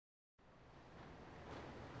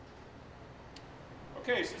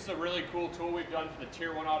Okay, so this is a really cool tool we've done for the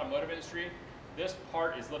Tier 1 automotive industry. This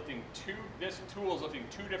part is lifting this tool is lifting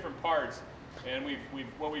two different parts, and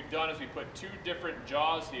what we've done is we put two different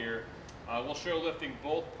jaws here. We'll show lifting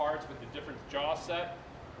both parts with the different jaw set.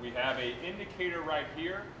 We have an indicator right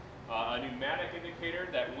here, a pneumatic indicator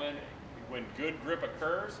that when good grip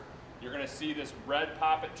occurs, you're going to see this red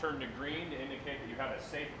pop it turn to green to indicate that you have a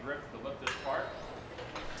safe grip to lift this part.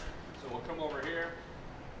 So we'll come over here.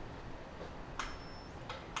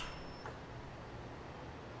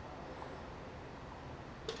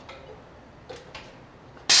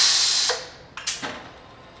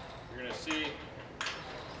 You're going to see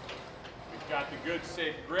we've got the good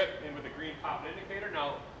safe grip in with the green pop indicator.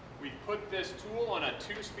 Now we've put this tool on a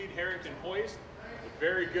 2-speed Harrington hoist with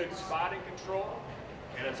very good spotting control,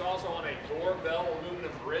 and it's also on a Gorbel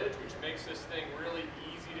aluminum bridge, which makes this thing really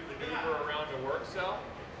easy to maneuver around a work cell.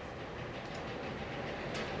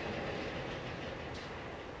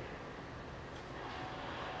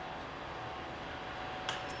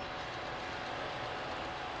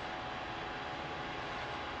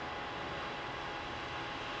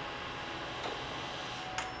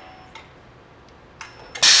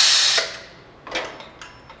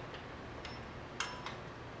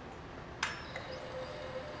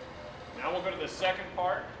 Now we'll go to the second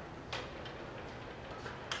part.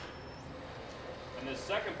 And the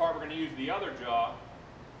second part, we're going to use the other jaw.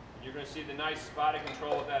 You're going to see the nice spotting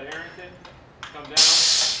control with that Harrington. Come down,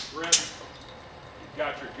 grip. You've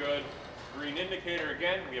got your good green indicator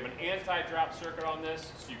again. We have an anti-drop circuit on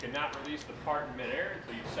this, so you cannot release the part in midair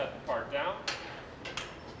until you set the part down.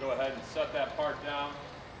 Go ahead and set that part down.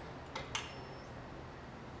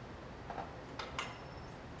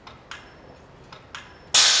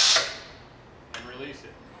 Release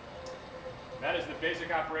it. That is the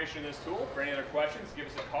basic operation of this tool. For any other questions, give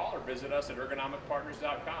us a call or visit us at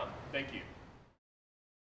ergonomicpartners.com. Thank you.